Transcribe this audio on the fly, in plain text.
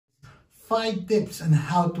5 tips on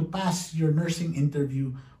how to pass your nursing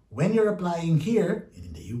interview when you're applying here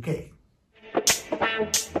in the UK.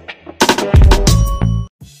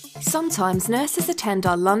 Sometimes nurses attend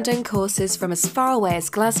our London courses from as far away as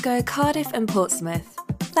Glasgow, Cardiff and Portsmouth.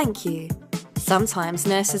 Thank you. Sometimes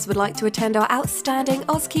nurses would like to attend our outstanding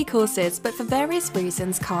OSCE courses but for various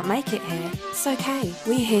reasons can't make it here. It's okay,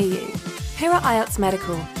 we hear you. Here at IELTS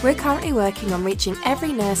Medical, we're currently working on reaching every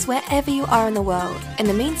nurse wherever you are in the world. In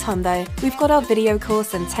the meantime though, we've got our video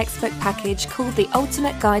course and textbook package called The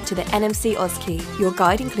Ultimate Guide to the NMC OSCE. Your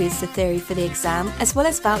guide includes the theory for the exam, as well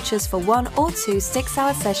as vouchers for 1 or 2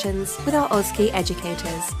 6-hour sessions with our OSCE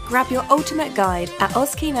educators. Grab your ultimate guide at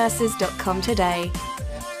oscenurses.com today.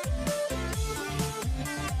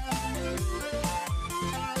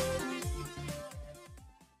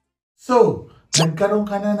 So, nagkaroon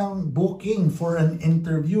ka na ng booking for an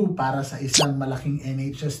interview para sa isang malaking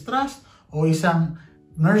NHS trust o isang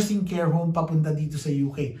nursing care home papunta dito sa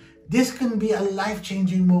UK. This can be a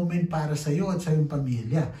life-changing moment para sa iyo at sa iyong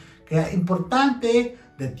pamilya. Kaya importante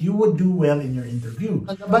that you would do well in your interview.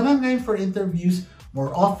 Ang labanan ngayon for interviews,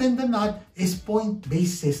 more often than not, is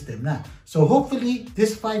point-based system na. So hopefully,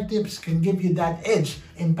 these 5 tips can give you that edge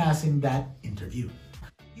in passing that interview.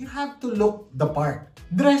 You have to look the part.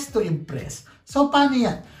 Dress to impress. So, paano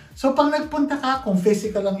yan? So, pag nagpunta ka, kung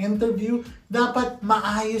physical ang interview, dapat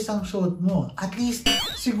maayos ang suot mo. At least,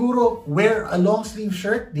 siguro, wear a long sleeve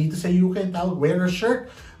shirt. Dito sa UK, tawag, wear a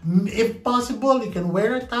shirt. If possible, you can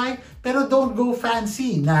wear a tie. Pero don't go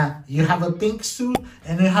fancy na you have a pink suit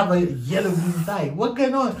and you have a yellow green tie. Huwag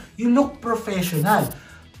ganon. You look professional.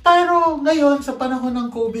 Pero ngayon, sa panahon ng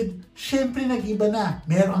COVID, syempre nag-iba na.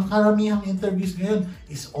 Ang karamihang interviews ngayon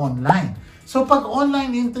is online. So pag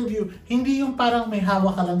online interview, hindi yung parang may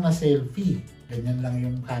hawak ka lang na selfie. Ganyan lang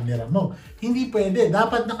yung camera mo. Hindi pwede.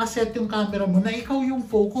 Dapat nakaset yung camera mo na ikaw yung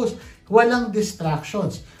focus. Walang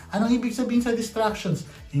distractions. Anong ibig sabihin sa distractions?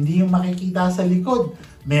 Hindi yung makikita sa likod.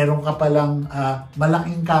 Meron ka palang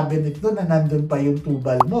malaking cabinet doon na nandun pa yung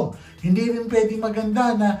tubal mo. Hindi rin pwede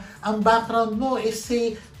maganda na ang background mo is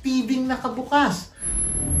say TV nakabukas.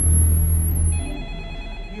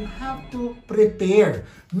 You have to prepare.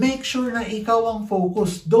 Make sure na ikaw ang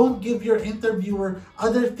focus. Don't give your interviewer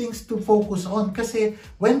other things to focus on kasi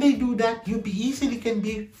when they do that, you easily can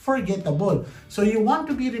be forgettable. So you want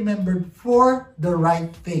to be remembered for the right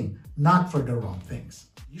thing, not for the wrong things.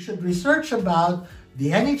 You should research about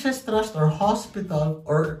the NHS trust or hospital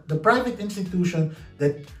or the private institution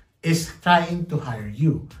that is trying to hire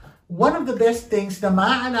you. One of the best things na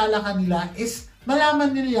maaalala ka nila is malaman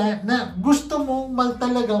nila na gusto mong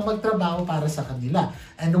talagang magtrabaho para sa kanila.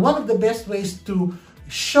 And one of the best ways to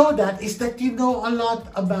show that is that you know a lot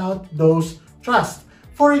about those trusts.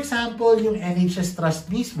 For example, yung NHS trust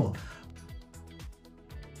mismo.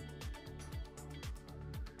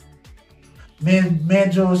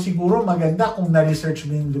 Medyo siguro maganda kung na-research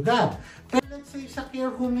mo yung lugar. Pero let's say sa care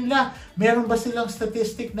home nila, meron ba silang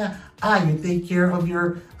statistic na you take care of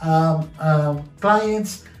your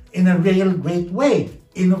clients in a real great way?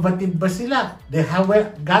 Innovative ba sila?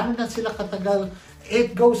 Gano'n na sila katagal?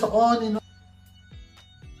 It goes on and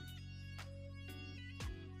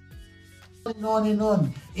on and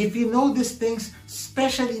on. If you know these things,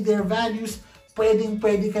 especially their values,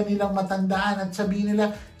 pwede ka nilang matandaan at sabihin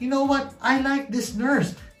nila, you know what, I like this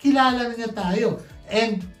nurse. Kilala na niya tayo.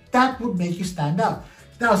 And that would make you stand out.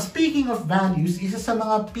 Now, speaking of values, isa sa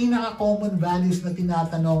mga pinaka-common values na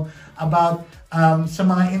tinatanong about sa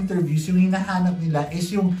mga interviews, yung hinahanap nila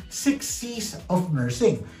is yung 6 C's of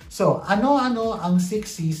nursing. So, ano-ano ang 6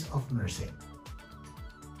 C's of nursing?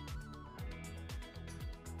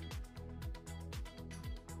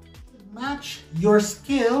 Match your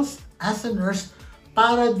skills as a nurse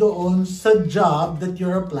para doon sa job that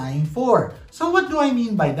you're applying for. So, what do I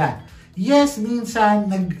mean by that? Yes,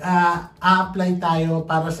 minsan nag-apply tayo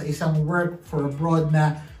para sa isang work for abroad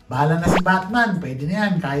na bahala na si Batman, pwede na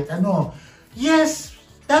yan, kahit ano. Yes,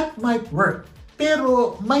 that might work.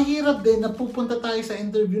 Pero mahirap din na pupunta tayo sa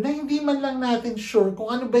interview na hindi man lang natin sure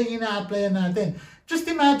kung ano ba yung ina-applyan natin.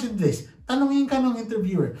 Just imagine this. Tanungin ka ng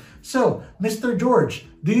interviewer. So, Mr. George,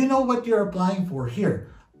 do you know what you're applying for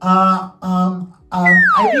here? I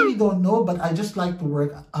really don't know, but I just like to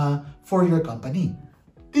work for your company.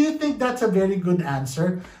 Do you think that's a very good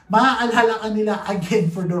answer? Maaalala ka nila again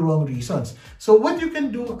for the wrong reasons. So what you can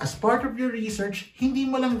do as part of your research, hindi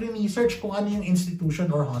mo lang rin-research kung ano yung institution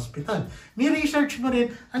or hospital. Ni-research mo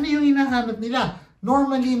rin ano yung hinahanap nila.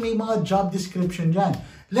 Normally, may mga job description dyan.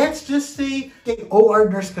 Let's just say, OR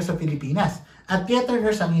nurse ka sa Pilipinas at theater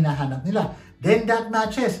nurse ang hinahanap nila. Then that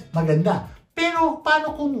matches. Maganda. Pero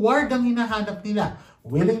paano kung ward ang hinahanap nila?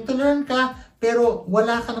 willing to learn ka, pero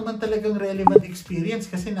wala ka naman talagang relevant experience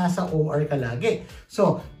kasi nasa OR ka lagi.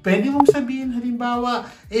 So, pwede mong sabihin halimbawa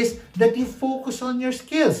is that you focus on your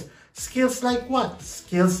skills. Skills like what?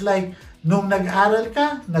 Skills like nung nag-aral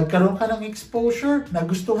ka, nagkaroon ka ng exposure,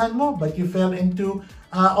 nagustuhan mo, but you fell into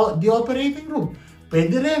the operating room.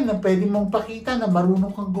 Pwede rin na pwede mong pakita na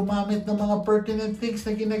marunong kang gumamit ng mga pertinent things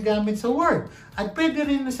na ginagamit sa work. At pwede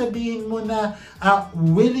rin na sabihin mo na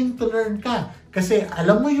willing to learn ka. Kasi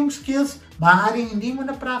alam mo yung skills, maaaring hindi mo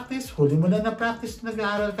na-practice, huli mo na na-practice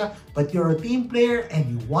nag-aaral ka, but you're a team player and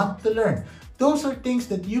you want to learn. Those are things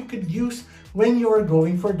that you could use when you are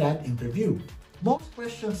going for that interview. Most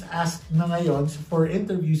questions asked na ngayon for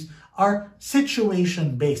interviews are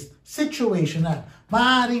situation-based. Situational.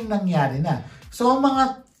 Maaaring nangyari na. So, ang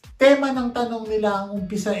mga tema ng tanong nila, ang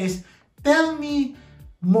umpisa is, tell me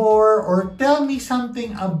more or tell me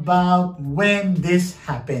something about when this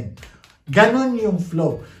happened. Ganon yung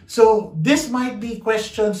flow. So, this might be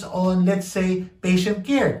questions on, let's say, patient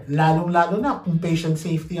care. Lalong-lalo na kung patient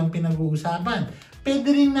safety ang pinag-uusapan. Pwede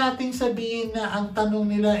rin natin sabihin na ang tanong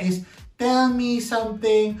nila is, tell me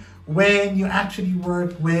something when you actually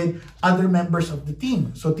work with other members of the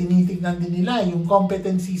team. So, tinitignan din nila yung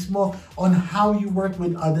competencies mo on how you work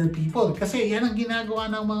with other people. Kasi yan ang ginagawa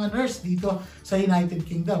ng mga nurse dito sa United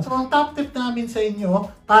Kingdom. So, ang top tip namin sa inyo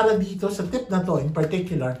para dito sa tip na to in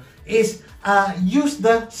particular is use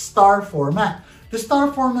the STAR format. The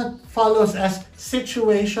STAR format follows as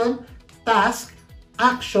situation, task,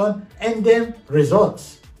 action, and then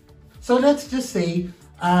results. So, let's just say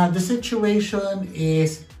the situation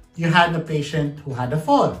is you had a patient who had a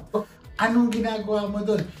fall. Anong ginagawa mo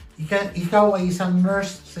doon? Ikaw ay isang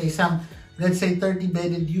nurse sa isang, let's say,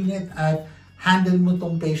 30-bedded unit at handle mo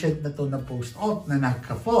tong patient na to na post-op na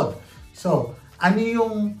nagka-fall. So, ano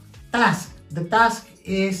yung task? The task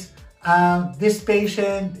is, this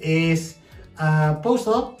patient is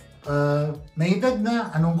post-op, may edad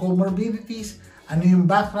na, anong comorbidities, ano yung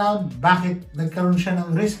background, bakit nagkaroon siya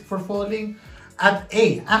ng risk for falling, at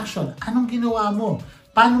action, anong ginawa mo?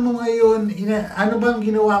 Paano mo ngayon, ano bang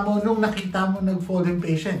ginawa mo nung nakita mo nag-fall yung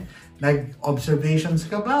patient? Nag-observations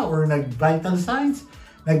ka ba or nag-vital signs?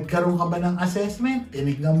 Nagkaroon ka ba ng assessment?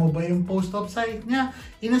 Tinignan mo ba yung post-op site niya?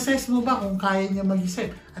 In-assess mo ba kung kaya niya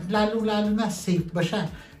mag-isip? At lalo-lalo na, safe ba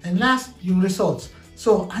siya? And last, yung results.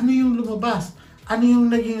 So, ano yung lumabas? Ano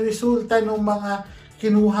yung naging resulta ng mga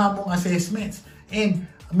kinuha mong assessments? And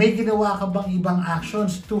may ginawa ka bang ibang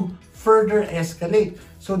actions to further escalate?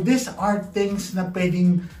 So, these are things na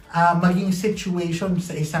pwedeng maging situation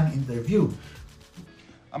sa isang interview.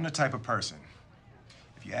 I'm the type of person,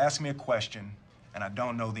 if you ask me a question and I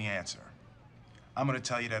don't know the answer, I'm going to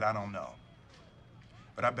tell you that I don't know.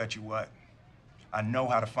 But I bet you what, I know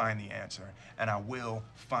how to find the answer and I will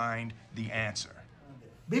find the answer.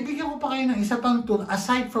 Bibigyan ko pa kayo ng isa pang tool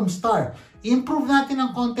aside from STAR. Improve natin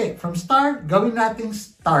ng konti. From STAR, gawin natin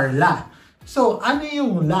STAR-LA. So, ano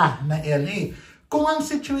yung LA na LA? Kung ang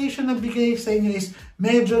situation na bigay sa inyo is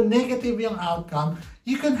medyo negative yung outcome,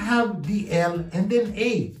 you can have the L and then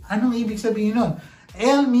A. Anong ibig sabihin nun?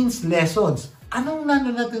 L means lessons. Anong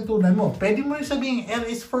natutunan mo? Pwede mo rin sabihin L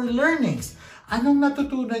is for learnings. Anong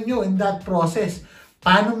natutunan nyo in that process?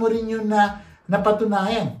 Paano mo rin yun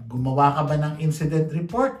napatunayan? Gumawa ka ba ng incident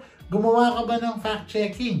report? Gumawa ka ba ng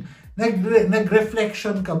fact-checking?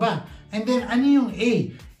 Nag-reflection ka ba? And then, ano yung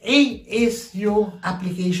A? A is yung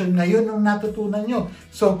application ngayon ng natutunan nyo.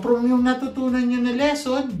 So, from yung natutunan nyo na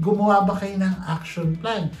lesson, gumawa ba kayo ng action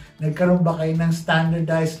plan? Nagkaroon ba kayo ng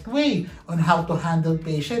standardized way on how to handle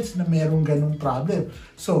patients na merong ganong problem?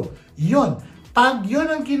 So, yun. Pag yun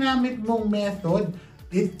ang ginamit mong method,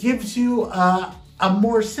 it gives you a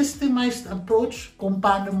more systemized approach kung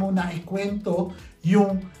paano mo naikwento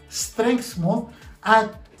yung strengths mo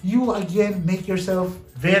at you again make yourself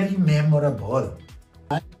very memorable.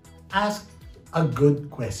 Ask a good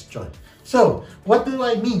question. So, what do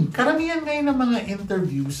I mean? Karamihan ngayon ng mga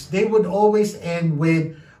interviews, they would always end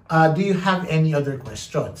with, do you have any other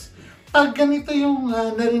questions? Pag ganito yung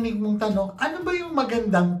narinig mong tanong, ano ba yung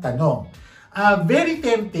magandang tanong? Very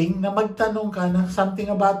tempting na magtanong ka ng something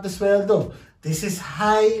about the sweldo. This is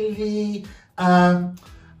highly,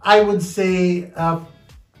 I would say,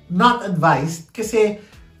 not advised kasi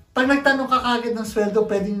pag nagtanong ka kagad ng sweldo,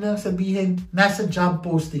 pwede nyo sabihin, nasa job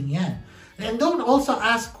posting yan. And don't also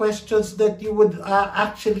ask questions that you would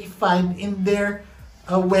actually find in their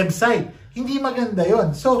website. Hindi maganda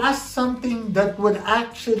yon. So, ask something that would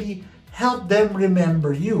actually help them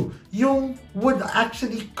remember you. Yung would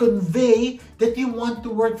actually convey that you want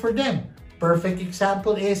to work for them. Perfect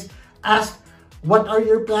example is, ask, what are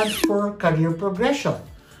your plans for career progression?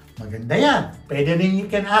 Maganda yan. Pwede rin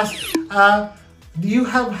you can ask, do you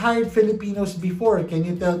have hired Filipinos before? Can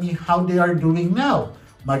you tell me how they are doing now?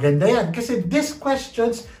 Maganda yan. Kasi these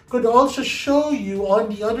questions could also show you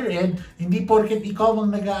on the other end, hindi porket ikaw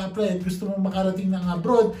ang nag-a-apply at gusto mong makarating ng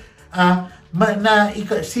abroad,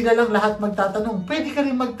 sila lang lahat magtatanong. Pwede ka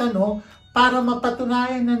rin magtanong para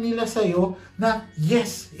mapatunayan na nila sa'yo na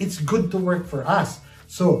yes, it's good to work for us.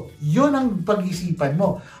 So, yun ang pag-isipan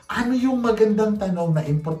mo. Ano yung magandang tanong na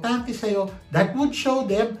importante sa'yo that would show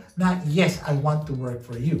them na yes, I want to work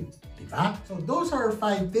for you. Diba? So, those are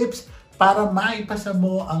 5 tips para maipasa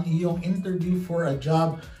mo ang iyong interview for a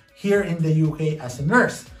job here in the UK as a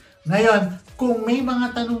nurse. Ngayon, kung may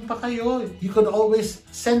mga tanong pa kayo, you could always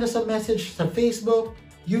send us a message sa Facebook,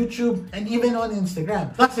 YouTube, and even on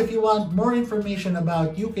Instagram. Plus, if you want more information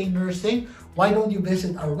about UK nursing, why don't you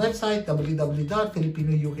visit our website,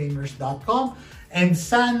 www.filipinouknurse.com. And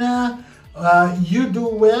sana you do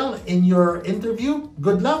well in your interview.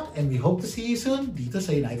 Good luck, and we hope to see you soon dito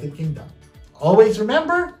sa United Kingdom. Always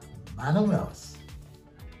remember, Manong knows.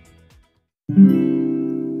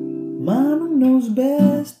 Manong knows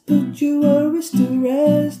best, put you